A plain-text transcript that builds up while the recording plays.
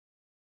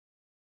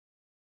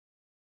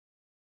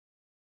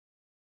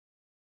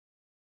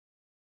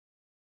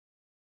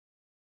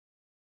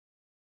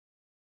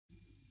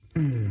I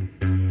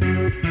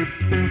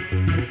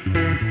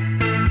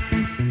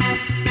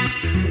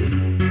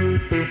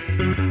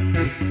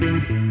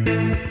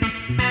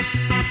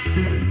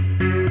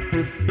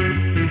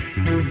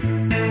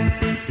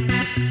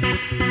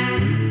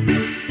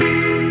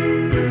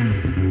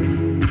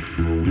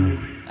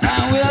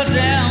will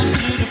down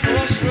to the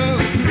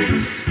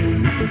crossroads,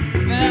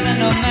 feeling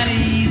no money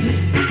easy.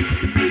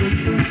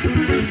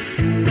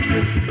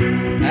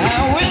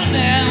 I will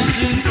down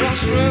to the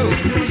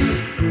crossroads,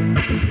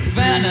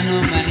 finding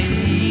no money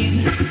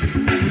easy.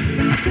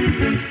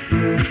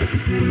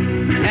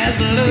 As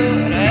the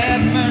Lord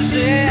have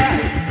mercy,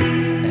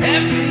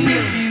 have me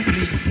if you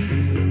please.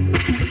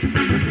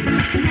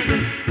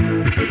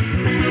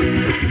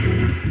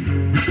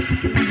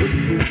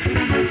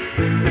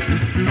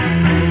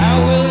 I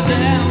will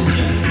down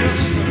to the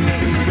crossroads,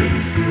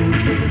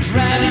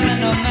 riding in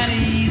no money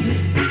easy.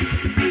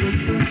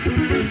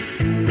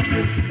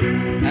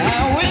 I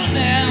will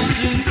down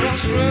to the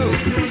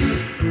crossroads,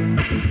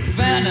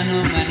 finding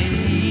no money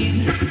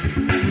easy.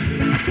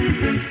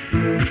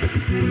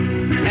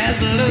 As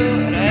the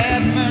Lord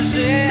have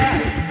mercy,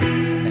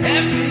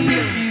 have me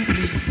if you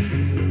please.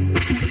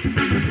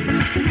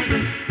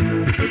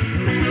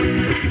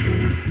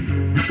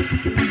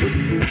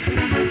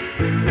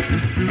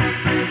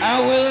 I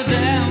will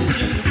down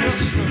to the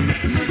crossroads,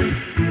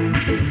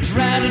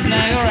 try to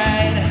flag a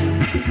ride.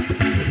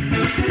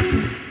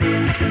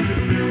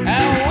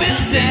 I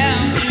will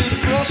down to the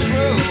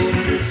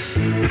crossroads,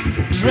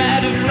 try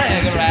to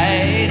flag a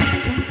ride.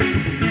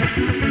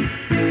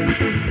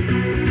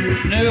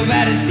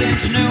 Nobody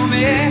seems to know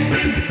me,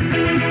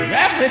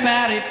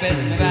 everybody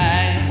passing me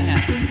by.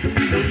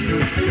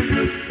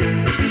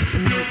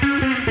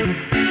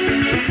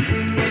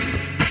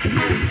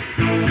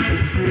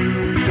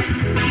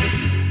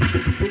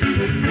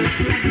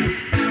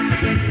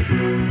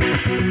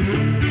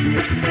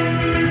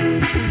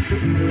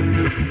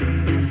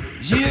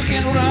 You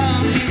can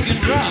run,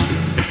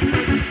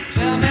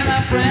 tell me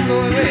my friend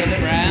boy Willie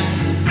Brown.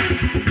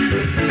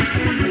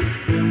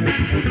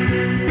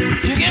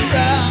 You can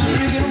run,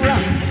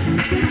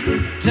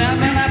 tell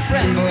me my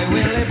friend boy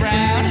Willie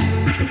Brown.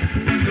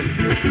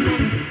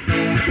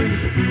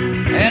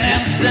 And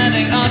I'm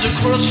standing on the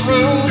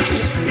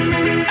crossroads,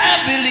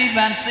 I believe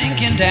I'm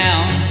sinking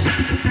down.